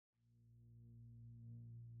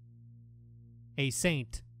A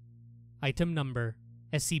saint. Item number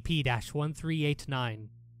SCP-1389.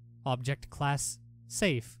 Object class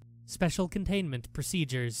safe. Special containment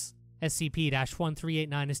procedures.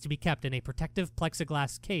 SCP-1389 is to be kept in a protective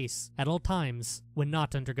plexiglass case at all times when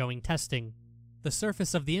not undergoing testing. The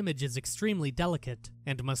surface of the image is extremely delicate,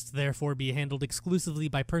 and must therefore be handled exclusively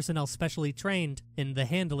by personnel specially trained in the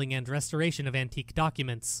handling and restoration of antique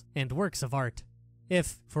documents and works of art.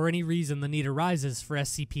 If, for any reason, the need arises for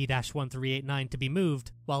SCP-1389 to be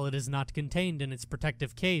moved while it is not contained in its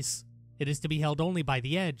protective case, it is to be held only by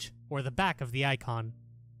the edge or the back of the icon.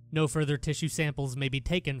 No further tissue samples may be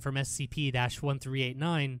taken from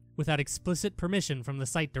SCP-1389 without explicit permission from the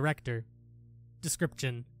site director.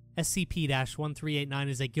 Description: SCP-1389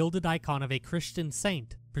 is a gilded icon of a Christian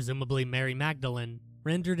saint, presumably Mary Magdalene,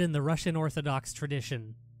 rendered in the Russian Orthodox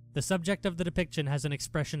tradition. The subject of the depiction has an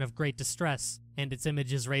expression of great distress, and its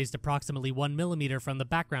image is raised approximately 1 millimeter from the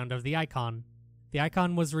background of the icon. The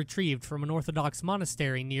icon was retrieved from an Orthodox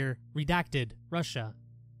monastery near Redacted, Russia.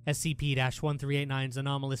 SCP-1389's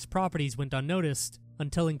anomalous properties went unnoticed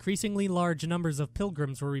until increasingly large numbers of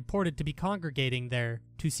pilgrims were reported to be congregating there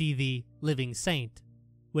to see the living saint.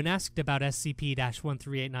 When asked about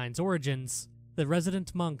SCP-1389's origins, the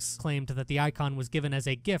resident monks claimed that the icon was given as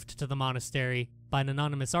a gift to the monastery by an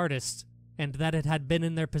anonymous artist, and that it had been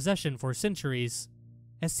in their possession for centuries.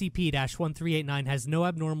 SCP-1389 has no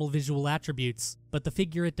abnormal visual attributes, but the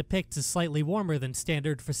figure it depicts is slightly warmer than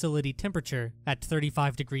standard facility temperature at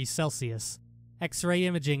 35 degrees Celsius. X-ray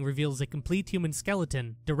imaging reveals a complete human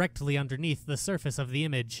skeleton directly underneath the surface of the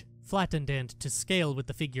image, flattened and to scale with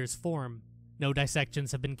the figure's form. No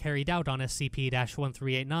dissections have been carried out on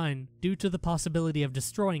SCP-1389 due to the possibility of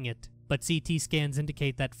destroying it, but CT scans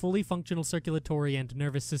indicate that fully functional circulatory and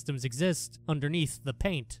nervous systems exist underneath the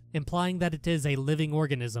paint, implying that it is a living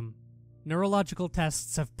organism. Neurological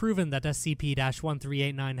tests have proven that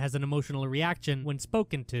SCP-1389 has an emotional reaction when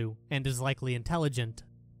spoken to, and is likely intelligent.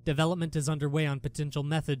 Development is underway on potential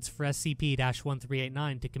methods for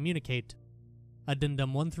SCP-1389 to communicate.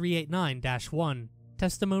 Addendum 1389-1.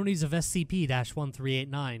 Testimonies of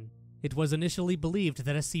SCP-1389. It was initially believed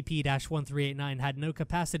that SCP-1389 had no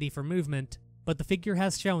capacity for movement, but the figure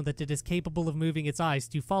has shown that it is capable of moving its eyes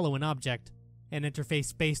to follow an object. An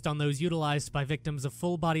interface based on those utilized by victims of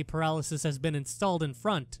full-body paralysis has been installed in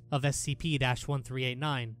front of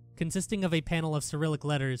SCP-1389, consisting of a panel of Cyrillic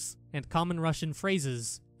letters and common Russian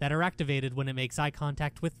phrases that are activated when it makes eye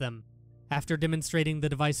contact with them. After demonstrating the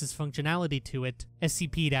device's functionality to it,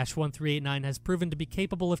 SCP-1389 has proven to be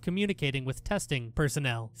capable of communicating with testing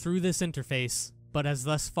personnel through this interface, but has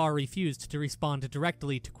thus far refused to respond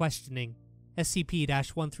directly to questioning.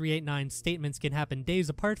 SCP-1389's statements can happen days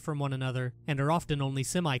apart from one another and are often only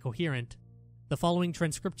semi-coherent. The following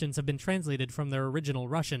transcriptions have been translated from their original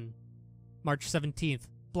Russian. March 17th,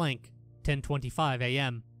 blank, 10:25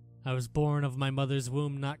 a.m. I was born of my mother's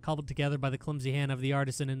womb, not cobbled together by the clumsy hand of the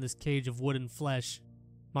artisan in this cage of wood and flesh.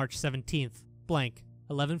 March 17th, blank,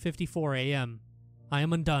 11:54 a.m. I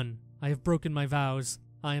am undone. I have broken my vows.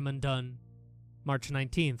 I am undone. March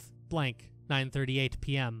 19th, blank, 9:38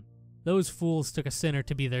 p.m. Those fools took a sinner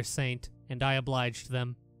to be their saint, and I obliged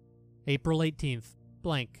them. April 18th,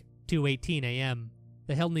 blank, 2:18 a.m.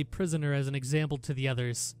 They held me prisoner as an example to the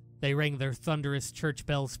others. They rang their thunderous church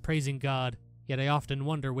bells praising God, yet I often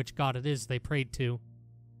wonder which God it is they prayed to.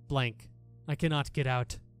 Blank. I cannot get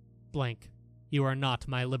out. Blank. You are not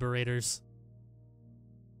my liberators.